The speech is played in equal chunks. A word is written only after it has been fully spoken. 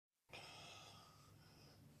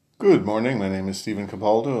Good morning. My name is Stephen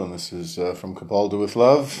Capaldo, and this is from Capaldo with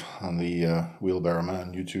Love on the Wheelbarrow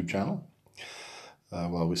Man YouTube channel.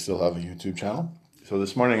 Well, we still have a YouTube channel. So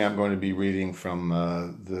this morning I'm going to be reading from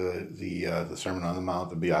the Sermon on the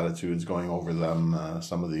Mount, the Beatitudes, going over them,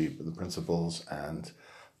 some of the principles, and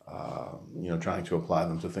trying to apply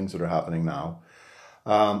them to things that are happening now.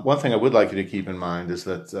 One thing I would like you to keep in mind is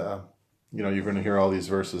that you're going to hear all these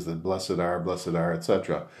verses that blessed are,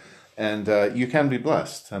 etc. And you can be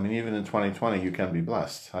blessed. I mean, even in 2020, you can be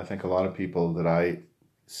blessed. I think a lot of people that I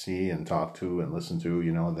see and talk to and listen to,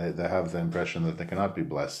 they have the impression that they cannot be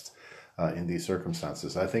blessed in these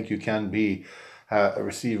circumstances. I think you can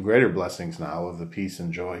receive greater blessings now of the peace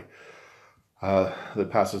and joy that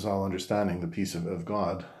passes all understanding, the peace of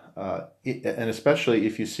God. And especially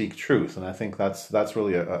if you seek truth. And I think that's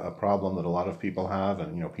really a problem that a lot of people have,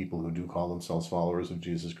 and people who do call themselves followers of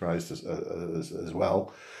Jesus Christ as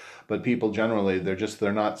well. But people generally,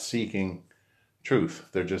 they're not seeking truth.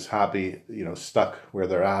 They're just happy, stuck where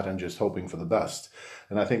they're at and just hoping for the best.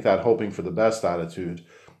 And I think that hoping for the best attitude,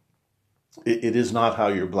 it is not how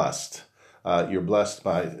you're blessed. You're blessed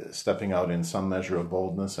by stepping out in some measure of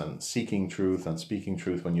boldness and seeking truth and speaking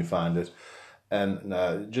truth when you find it,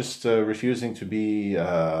 and just refusing to be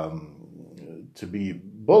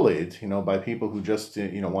bullied, by people who just,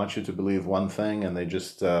 want you to believe one thing, and they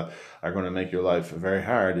just are going to make your life very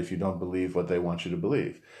hard if you don't believe what they want you to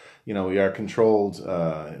believe. We are controlled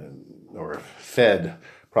or fed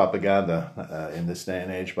propaganda in this day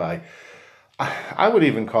and age by, I would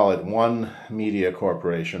even call it one media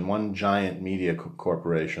corporation, one giant media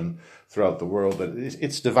corporation throughout the world. But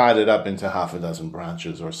it's divided up into half a dozen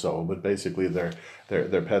branches or so. But basically, they're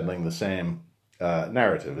peddling the same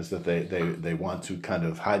narrative, is that they want to kind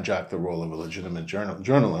of hijack the role of a legitimate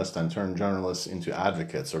journalist and turn journalists into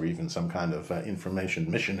advocates or even some kind of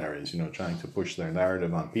information missionaries, trying to push their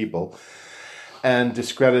narrative on people and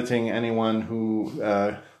discrediting anyone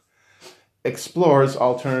who explores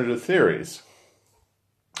alternative theories.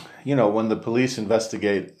 When the police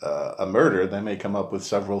investigate a murder, they may come up with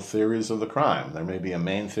several theories of the crime. There may be a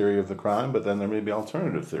main theory of the crime, but then there may be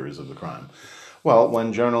alternative theories of the crime. Well,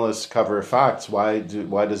 when journalists cover facts, why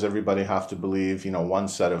does everybody have to believe, one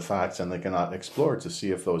set of facts, and they cannot explore to see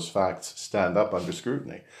if those facts stand up under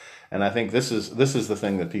scrutiny? And I think this is the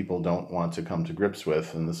thing that people don't want to come to grips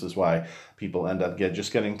with, and this is why people end up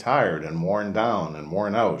just getting tired and worn down and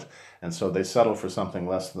worn out, and so they settle for something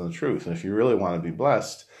less than the truth. And if you really want to be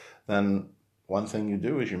blessed, then one thing you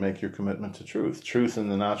do is you make your commitment to truth in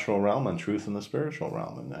the natural realm and truth in the spiritual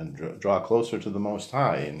realm, and draw closer to the Most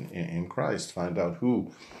High in Christ. Find out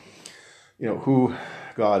who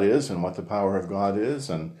God is and what the power of God is,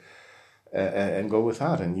 and go with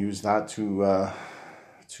that and use that to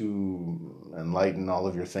enlighten all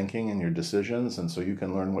of your thinking and your decisions, and so you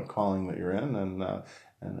can learn what calling that you're in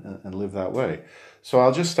and live that way. So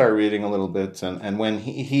I'll just start reading a little bit. And when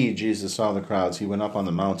he, Jesus, saw the crowds, he went up on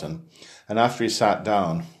the mountain. And after he sat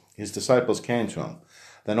down, his disciples came to him.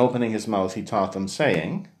 Then opening his mouth, he taught them,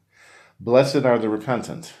 saying, "Blessed are the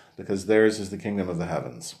repentant, because theirs is the kingdom of the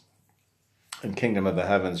heavens." And kingdom of the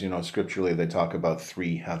heavens, scripturally they talk about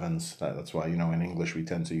three heavens. That's why, in English we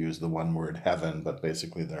tend to use the one word heaven, but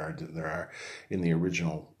basically there are in the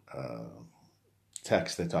original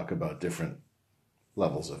text they talk about different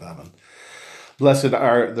levels of heaven. Blessed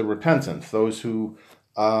are the repentant, those who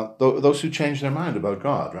change their mind about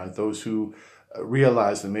God, right? Those who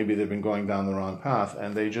realize that maybe they've been going down the wrong path,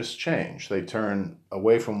 and they just change. They turn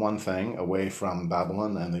away from one thing, away from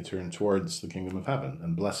Babylon, and they turn towards the kingdom of heaven.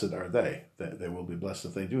 And blessed are they. They will be blessed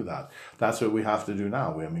if they do that. That's what we have to do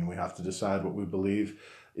now. We have to decide what we believe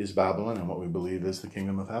is Babylon and what we believe is the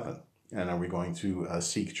kingdom of heaven. And are we going to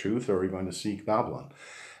seek truth, or are we going to seek Babylon?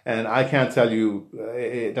 And I can't tell you,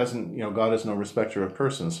 it doesn't, God is no respecter of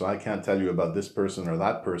persons, so I can't tell you about this person or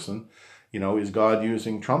that person. Is God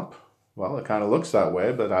using Trump? Well, it kind of looks that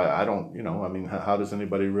way, but I don't, how does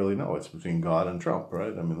anybody really know? It's between God and Trump,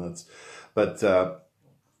 right?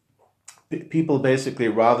 People basically,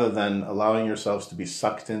 rather than allowing yourselves to be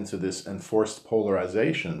sucked into this enforced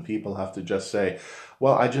polarization, people have to just say,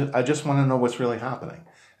 well, I just want to know what's really happening.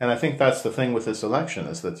 And I think that's the thing with this election,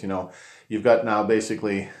 is that, you've got now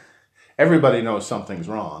basically everybody knows something's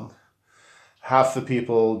wrong. Half the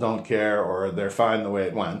people don't care, or they're fine the way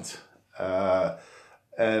it went.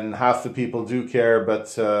 And half the people do care,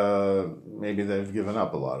 but maybe they've given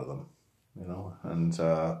up, a lot of them, and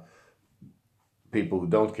people who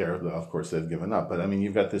don't care, of course, they've given up. But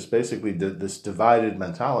you've got this basically this divided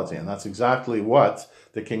mentality, and that's exactly what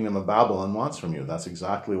the kingdom of Babylon wants from you. That's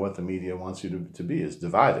exactly what the media wants you to be, is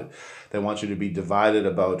divided. They want you to be divided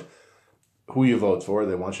about who you vote for.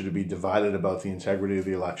 They want you to be divided about the integrity of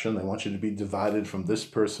the election. They want you to be divided from this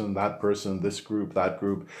person, this group, that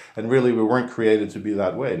group. And really, we weren't created to be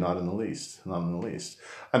that way, not in the least, not in the least.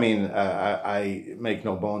 I mean, I make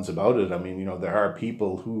no bones about it. I mean, there are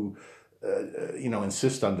people who,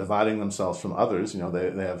 insist on dividing themselves from others.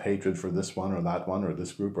 They have hatred for this one or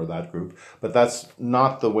this group or that group. But that's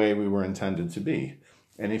not the way we were intended to be.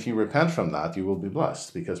 And if you repent from that, you will be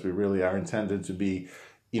blessed, because we really are intended to be,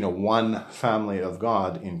 one family of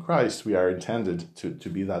God in Christ. We are intended to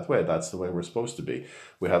be that way. That's the way we're supposed to be.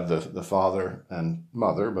 We have the Father and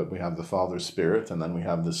Mother, but we have the Father's Spirit, and then we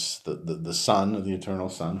have the Son, the eternal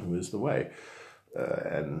Son, who is the way,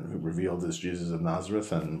 and who revealed as Jesus of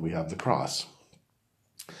Nazareth, and we have the cross.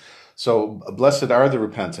 So blessed are the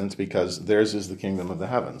repentant, because theirs is the kingdom of the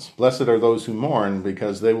heavens. Blessed are those who mourn,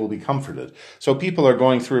 because they will be comforted. So people are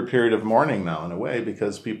going through a period of mourning now, in a way,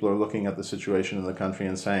 because people are looking at the situation in the country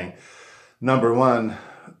and saying, number one,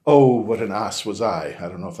 oh, what an ass was I. I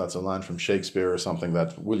don't know if that's a line from Shakespeare or something.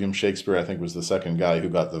 That William Shakespeare, I think, was the second guy who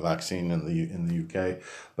got the vaccine in the UK.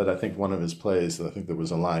 But I think one of his plays, I think there was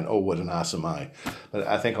a line, oh, what an ass am I. But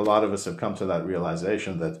I think a lot of us have come to that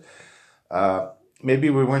realization that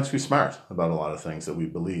maybe we weren't too smart about a lot of things that we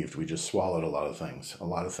believed. We just swallowed a lot of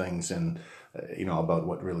things in, about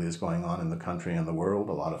what really is going on in the country and the world,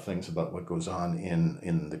 a lot of things about what goes on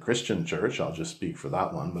in the Christian church. I'll just speak for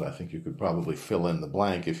that one, but I think you could probably fill in the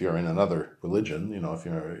blank if you're in another religion, if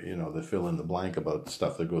you're, they fill in the blank about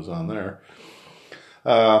stuff that goes on there.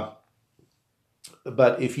 But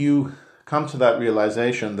if you come to that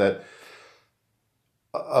realization that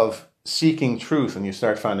of seeking truth, and you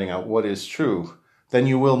start finding out what is true, then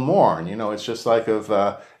you will mourn. It's just like when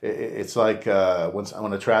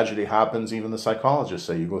a tragedy happens, even the psychologists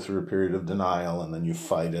say you go through a period of denial, and then you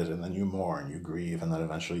fight it, and then you mourn, you grieve, and then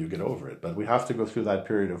eventually you get over it. But we have to go through that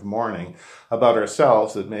period of mourning about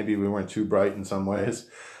ourselves, that maybe we weren't too bright in some ways,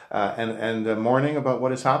 and mourning about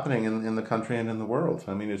what is happening in the country and in the world.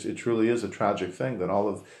 I mean, it truly is a tragic thing that all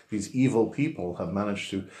of these evil people have managed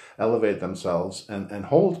to elevate themselves and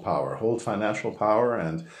hold power, hold financial power,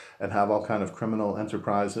 and have all kind of criminal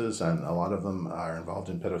enterprises, and a lot of them are involved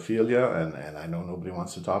in pedophilia, and I know nobody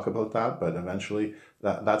wants to talk about that, but eventually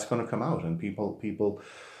that's going to come out, and people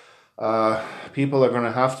are going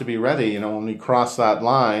to have to be ready, when we cross that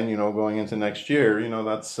line, going into next year,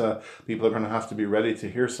 that's people are going to have to be ready to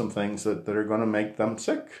hear some things that are going to make them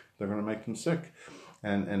sick. They're going to make them sick,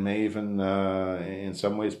 and may even, in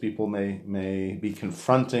some ways, people may be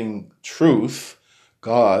confronting truth,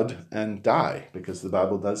 God, and die, because the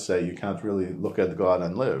Bible does say you can't really look at God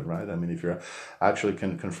and live, right? I mean, if you're actually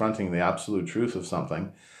confronting the absolute truth of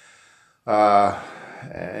something,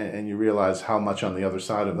 and you realize how much on the other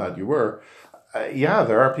side of that you were,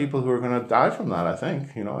 there are people who are going to die from that. I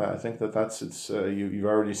think, I think you've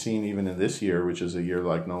already seen, even in this year, which is a year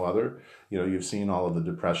like no other, you've seen all of the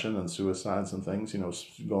depression and suicides and things,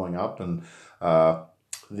 going up, and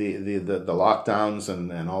the lockdowns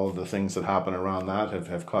and all of the things that happen around that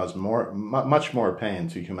have caused much more pain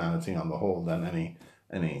to humanity on the whole than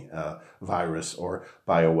any virus or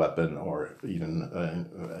bioweapon, or even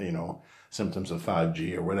symptoms of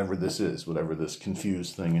 5G or whatever this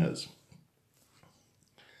confused thing is.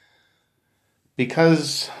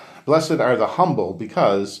 Because blessed are the humble,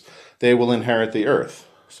 because they will inherit the earth.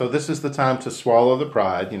 So this is the time to swallow the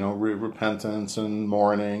pride, repentance and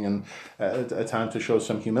mourning, and a time to show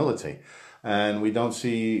some humility. And we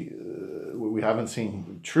haven't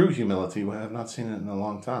seen true humility. We have not seen it in a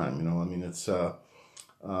long time. It's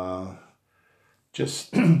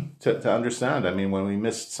just to understand. When we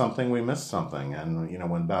missed something, we missed something. And,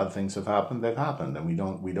 when bad things have happened, they've happened. And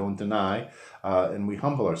we don't deny, and we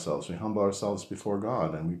humble ourselves. We humble ourselves before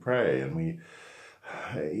God, and we pray, and we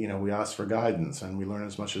ask for guidance, and we learn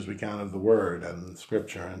as much as we can of the Word and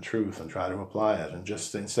Scripture and truth, and try to apply it. And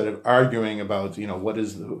just instead of arguing about, what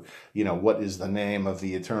is the name of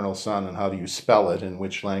the eternal Son, and how do you spell it, in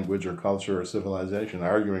which language or culture or civilization,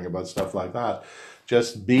 arguing about stuff like that,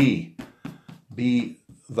 just be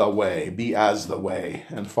the way, be as the way,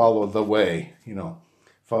 and follow the way,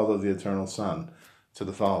 follow the eternal Son to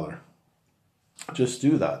the Father. Just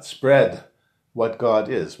do that. Spread what God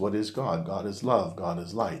is. What is God? God is love. God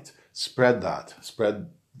is light. Spread that. Spread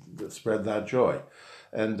that joy.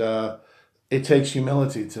 And it takes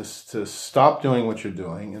humility to stop doing what you're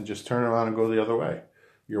doing and just turn around and go the other way.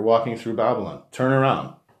 You're walking through Babylon. Turn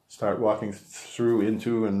around. Start walking through,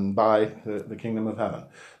 into, and by the kingdom of heaven.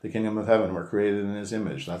 The kingdom of heaven, we're created in His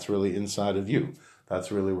image. That's really inside of you.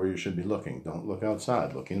 That's really where you should be looking. Don't look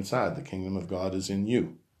outside. Look inside. The kingdom of God is in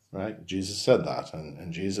you. right? Jesus said that.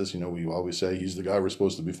 And Jesus, we always say he's the guy we're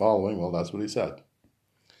supposed to be following. Well, that's what he said.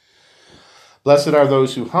 Blessed are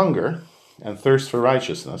those who hunger and thirst for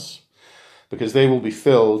righteousness, because they will be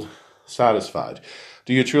filled, satisfied.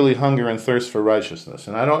 Do you truly hunger and thirst for righteousness?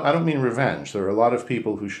 And I don't mean revenge. There are a lot of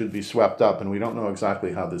people who should be swept up, and we don't know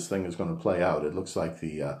exactly how this thing is going to play out. It looks like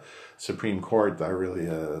the Supreme Court are really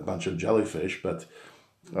a bunch of jellyfish, but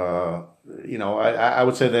I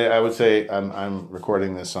would say I'm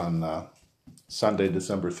recording this on Sunday,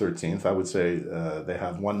 December 13th. I would say they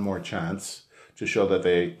have one more chance to show that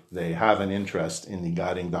they have an interest in the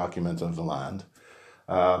guiding document of the land.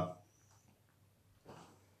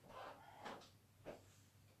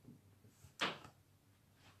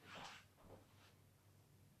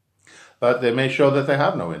 But they may show that they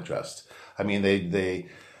have no interest. I mean, they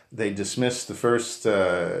dismissed the first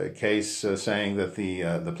case saying that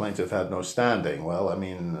the plaintiff had no standing. Well, I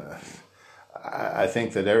mean, I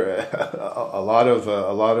think that a lot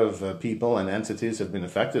of people and entities have been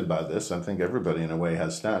affected by this. I think everybody in a way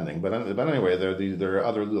has standing. But anyway, there are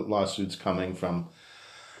other lawsuits coming from,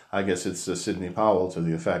 I guess it's Sidney Powell, to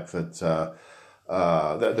the effect that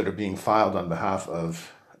that are being filed on behalf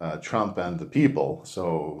of Trump and the people.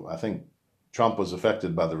 So I think Trump was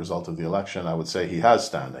affected by the result of the election. I would say he has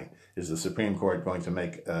standing. Is the Supreme Court going to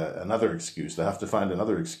make another excuse? They have to find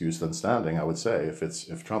another excuse than standing, I would say,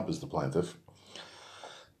 if Trump is the plaintiff.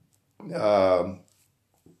 But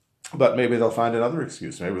maybe they'll find another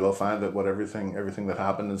excuse. Maybe they'll find that everything that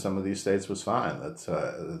happened in some of these states was fine.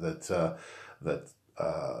 That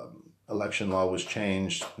election law was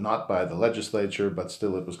changed not by the legislature, but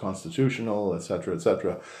still it was constitutional, etc.,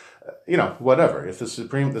 etc. Whatever. If the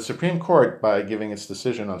Supreme Court, by giving its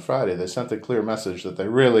decision on Friday, they sent a clear message that they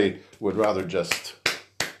really would rather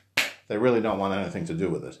they really don't want anything to do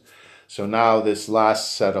with it. So now this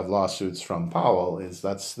last set of lawsuits from Powell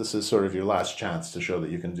this is sort of your last chance to show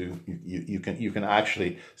that you can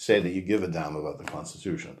actually say that you give a damn about the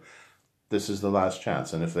Constitution. This is the last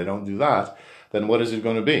chance, and if they don't do that, then what is it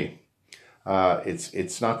going to be?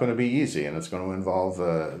 It's not going to be easy, and it's going to involve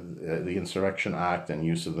the Insurrection Act and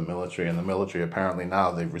use of the military. And the military, apparently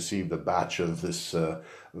now they've received a batch of this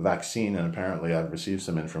vaccine, and apparently I've received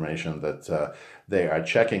some information that they are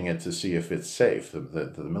checking it to see if it's safe.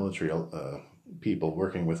 The military people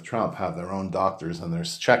working with Trump have their own doctors, and they're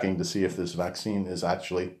checking to see if this vaccine is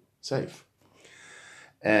actually safe.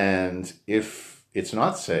 And if it's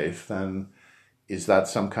not safe, then is that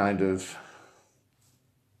some kind of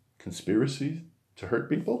conspiracy to hurt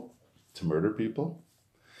people, to murder people?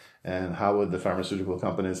 And how would the pharmaceutical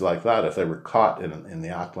companies like that, if they were caught in the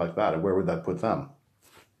act like that, where would that put them?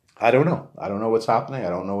 I don't know. I don't know what's happening. I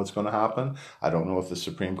don't know what's going to happen. I don't know if the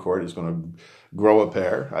Supreme Court is going to grow a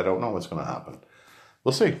pair. I don't know what's going to happen.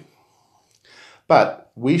 We'll see.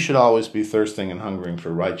 But we should always be thirsting and hungering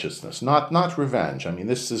for righteousness, not revenge. I mean,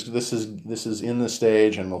 this is in the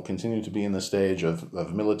stage, and will continue to be in the stage of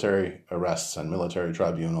military arrests and military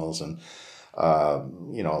tribunals, and a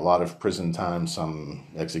lot of prison time, some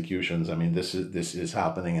executions. I mean, this is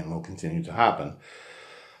happening and will continue to happen.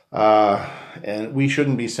 And we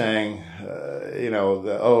shouldn't be saying,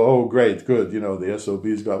 great, good, the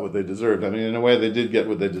SOBs got what they deserved. I mean, in a way, they did get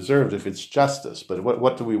what they deserved if it's justice. But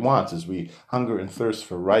what do we want is we hunger and thirst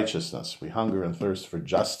for righteousness. We hunger and thirst for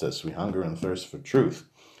justice. We hunger and thirst for truth.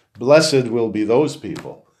 Blessed will be those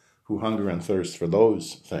people who hunger and thirst for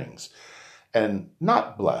those things. And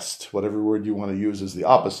not blessed, whatever word you want to use is the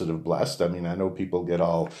opposite of blessed. I mean, I know people get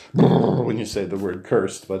all when you say the word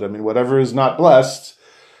cursed, but I mean, whatever is not blessed.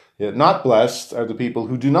 Yet not blessed are the people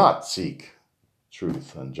who do not seek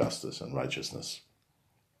truth and justice and righteousness.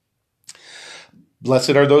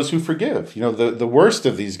 Blessed are those who forgive. The worst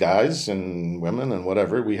of these guys and women and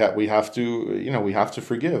whatever, we have to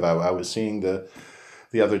forgive. I was seeing the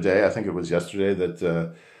other day, I think it was yesterday,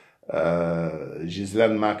 that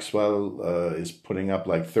Ghislaine Maxwell is putting up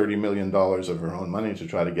like $30 million of her own money to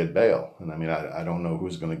try to get bail. And I mean, I don't know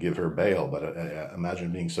who's going to give her bail, but I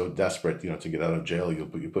imagine being so desperate, to get out of jail, you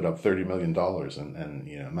put up $30 million, and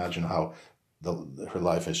imagine how her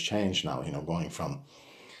life has changed now, going from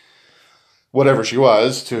whatever she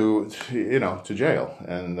was to jail.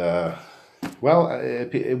 And,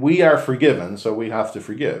 we are forgiven, so we have to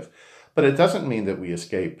forgive. But it doesn't mean that we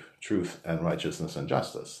escape truth and righteousness and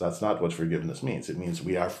justice. That's not what forgiveness means. It means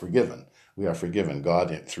we are forgiven. We are forgiven.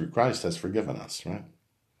 God, through Christ, has forgiven us, right?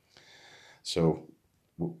 So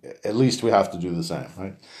at least we have to do the same,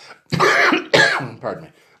 right? Pardon me.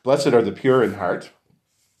 Blessed are the pure in heart,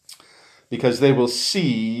 because they will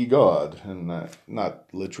see God. And not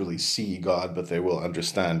literally see God, but they will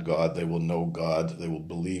understand God. They will know God. They will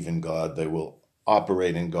believe in God. They will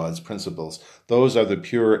operate in God's principles. Those are the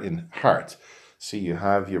pure in heart. See, you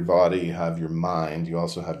have your body, you have your mind, you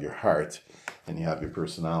also have your heart, and you have your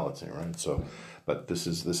personality, right? So, but this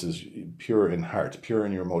is pure in heart, pure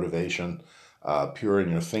in your motivation, pure in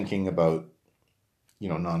your thinking about,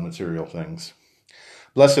 non-material things.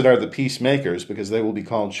 Blessed are the peacemakers, because they will be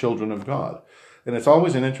called children of God. And it's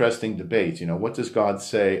always an interesting debate. What does God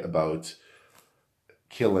say about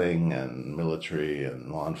killing and military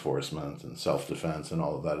and law enforcement and self-defense and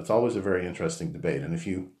all of that? It's always a very interesting debate. And if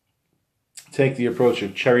you take the approach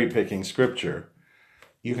of cherry-picking scripture,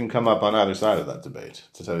 you can come up on either side of that debate,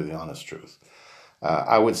 to tell you the honest truth.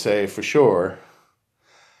 I would say for sure,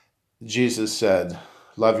 Jesus said,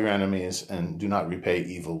 love your enemies and do not repay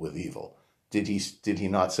evil with evil. Did he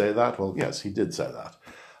not say that? Well, yes, he did say that.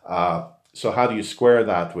 So how do you square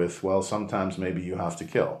that with, well, sometimes maybe you have to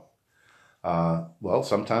kill? Well,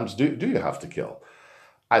 sometimes do you have to kill?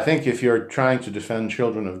 I think if you're trying to defend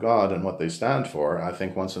children of God and what they stand for, I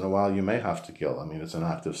think once in a while you may have to kill. I mean, it's an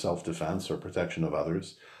act of self-defense or protection of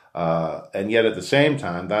others. And yet at the same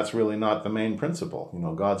time, that's really not the main principle.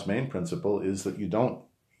 God's main principle is that you don't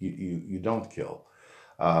kill.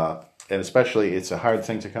 And especially, it's a hard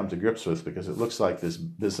thing to come to grips with, because it looks like this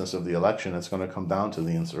business of the election, it's going to come down to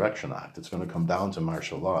the Insurrection Act. It's going to come down to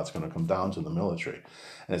martial law. It's going to come down to the military.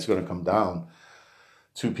 And it's going to come down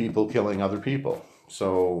to people killing other people.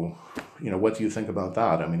 So, what do you think about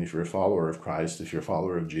that? I mean, if you're a follower of Christ, if you're a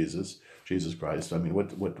follower of Jesus Christ, I mean, what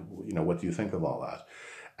do you think of all that?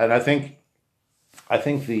 And I think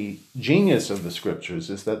the genius of the scriptures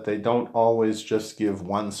is that they don't always just give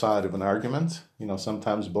one side of an argument.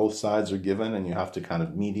 Sometimes both sides are given, and you have to kind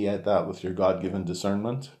of mediate that with your God-given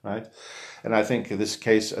discernment, right? And I think in this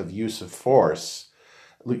case of use of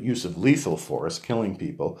lethal force, killing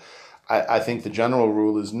people, I think the general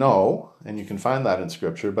rule is no, and you can find that in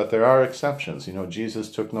Scripture, but there are exceptions.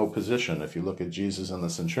 Jesus took no position. If you look at Jesus and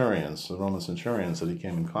the Roman centurions that he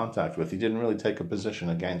came in contact with, he didn't really take a position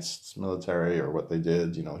against military or what they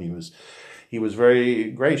did. He was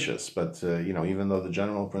very gracious, but, even though the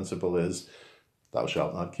general principle is, thou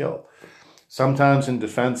shalt not kill. Sometimes in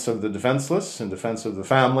defense of the defenseless, in defense of the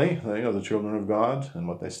family, the children of God and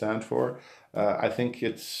what they stand for, I think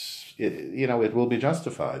it will be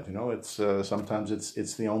justified. Sometimes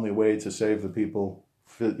it's the only way to save the people,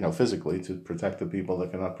 physically, to protect the people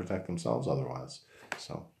that cannot protect themselves otherwise.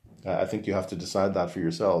 So I think you have to decide that for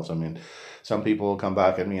yourselves. I mean, some people will come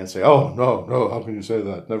back at me and say, "Oh, no, how can you say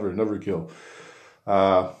that? Never kill."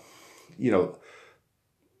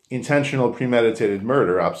 Intentional premeditated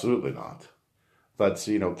murder, absolutely not. But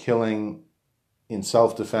killing in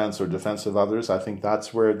self-defense or defense of others, I think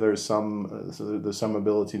that's where there's some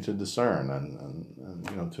ability to discern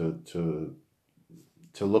and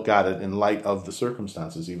to look at it in light of the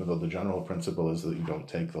circumstances, even though the general principle is that you don't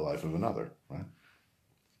take the life of another, right?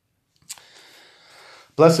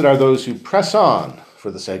 Blessed are those who press on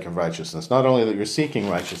for the sake of righteousness. Not only that you're seeking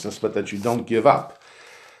righteousness, but that you don't give up,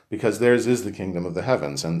 because theirs is the kingdom of the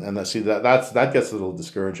heavens. And that gets a little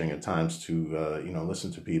discouraging at times to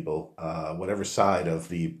listen to people, whatever side of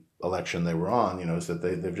the election they were on, is that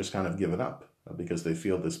they've just kind of given up because they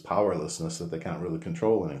feel this powerlessness that they can't really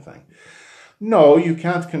control anything. No, you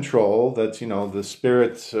can't control that. The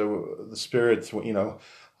spirit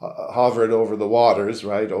hovered over the waters,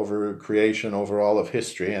 right, over creation, over all of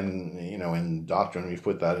history. And, in doctrine, we've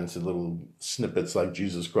put that into little snippets like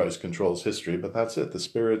Jesus Christ controls history, but that's it. The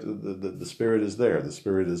Spirit is there. The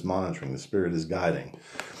Spirit is monitoring. The Spirit is guiding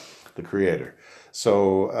the Creator.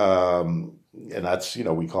 So, and that's,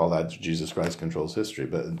 we call that Jesus Christ controls history,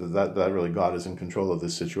 but that really God is in control of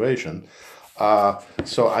this situation.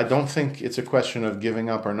 So I don't think it's a question of giving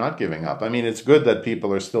up or not giving up. I mean, it's good that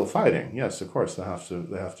people are still fighting. Yes, of course, they have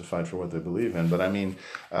to fight for what they believe in. But I mean,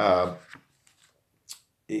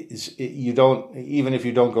 you don't, even if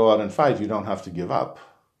you don't go out and fight, you don't have to give up.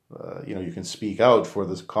 You can speak out for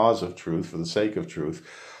the cause of truth, for the sake of truth.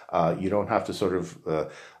 You don't have to sort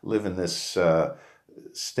of live in this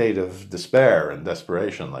state of despair and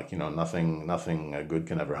desperation, like nothing good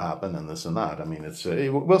can ever happen and this and that. I mean,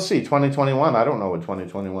 we'll see. 2021, I don't know what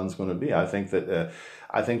 2021 is going to be. I think that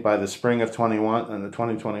by the spring of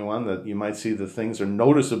 2021 that you might see that things are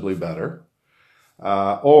noticeably better,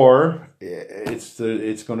 or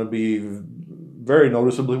it's going to be very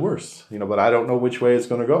noticeably worse. But I don't know which way it's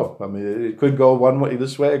going to go. I mean, it could go one way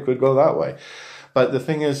this way, it could go that way. But the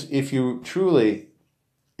thing is, if you truly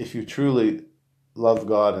love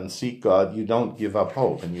God and seek God, you don't give up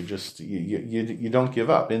hope, and you don't give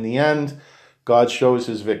up. In the end, God shows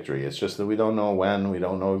his victory. It's just that we don't know when, we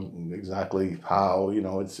don't know exactly how,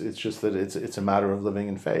 it's just that it's a matter of living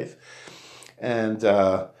in faith.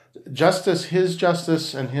 And justice, his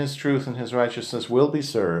justice and his truth and his righteousness will be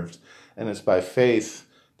served. And it's by faith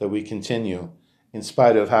that we continue, in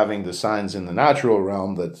spite of having the signs in the natural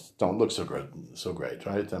realm that don't look so great,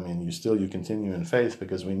 right? I mean, you continue in faith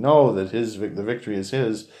because we know that the victory is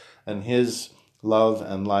his, and his love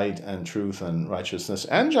and light and truth and righteousness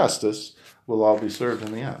and justice will all be served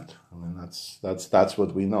in the end. I mean, that's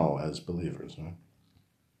what we know as believers, right?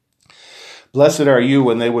 Blessed are you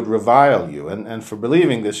when they would revile you, and for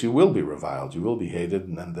believing this you will be reviled, you will be hated,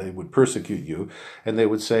 and they would persecute you, and they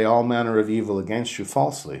would say all manner of evil against you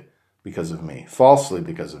falsely because of me. Falsely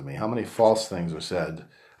because of me. How many false things are said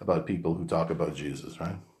about people who talk about Jesus,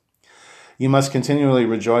 right? You must continually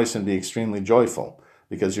rejoice and be extremely joyful,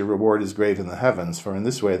 because your reward is great in the heavens, for in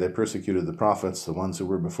this way they persecuted the prophets, the ones who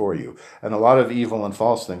were before you. And a lot of evil and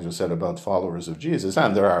false things are said about followers of Jesus,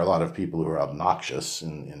 and there are a lot of people who are obnoxious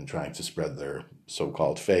in trying to spread their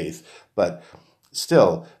so-called faith. But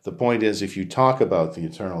still, the point is, if you talk about the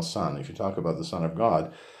eternal Son, if you talk about the Son of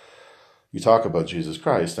God, you talk about Jesus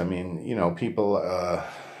Christ. I mean, people...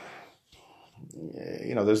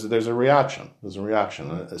 there's a reaction. There's a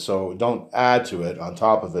reaction. So don't add to it on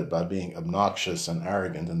top of it by being obnoxious and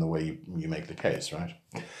arrogant in the way you make the case, right?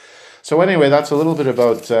 So anyway, that's a little bit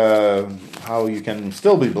about how you can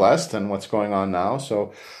still be blessed and what's going on now.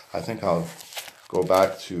 So I think I'll go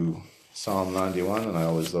back to Psalm 91, and I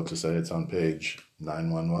always love to say it's on page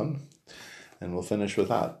 911, and we'll finish with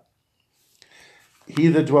that. He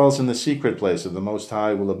that dwells in the secret place of the Most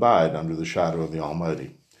High will abide under the shadow of the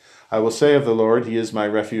Almighty. I will say of the Lord, he is my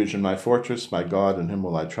refuge and my fortress, my God, in him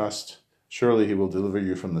will I trust. Surely he will deliver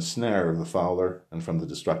you from the snare of the fowler and from the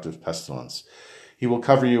destructive pestilence. He will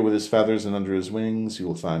cover you with his feathers, and under his wings you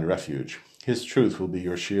will find refuge. His truth will be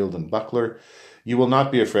your shield and buckler. You will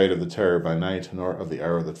not be afraid of the terror by night, nor of the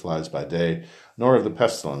arrow that flies by day, nor of the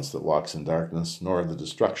pestilence that walks in darkness, nor of the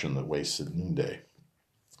destruction that wastes at noonday.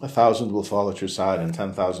 1,000 will fall at your side, and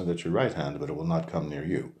 10,000 at your right hand, but it will not come near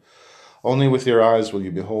you. Only with your eyes will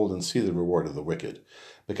you behold and see the reward of the wicked,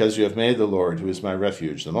 because you have made the Lord, who is my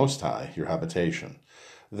refuge, the Most High, your habitation.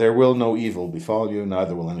 There will no evil befall you,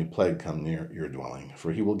 neither will any plague come near your dwelling.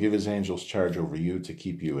 For he will give his angels charge over you to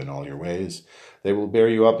keep you in all your ways. They will bear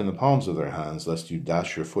you up in the palms of their hands, lest you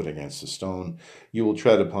dash your foot against a stone. You will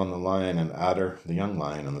tread upon the lion and adder, the young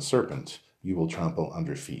lion and the serpent. You will trample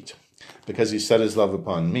under feet. Because he set his love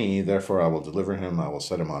upon me, therefore I will deliver him. I will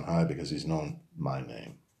set him on high, because he's known my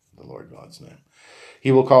name, the Lord God's name.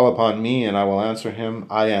 He will call upon me, and I will answer him.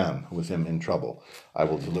 I am with him in trouble. I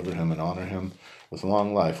will deliver him and honor him. With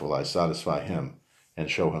long life will I satisfy him and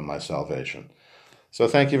show him my salvation. So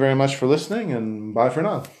thank you very much for listening, and bye for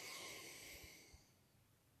now.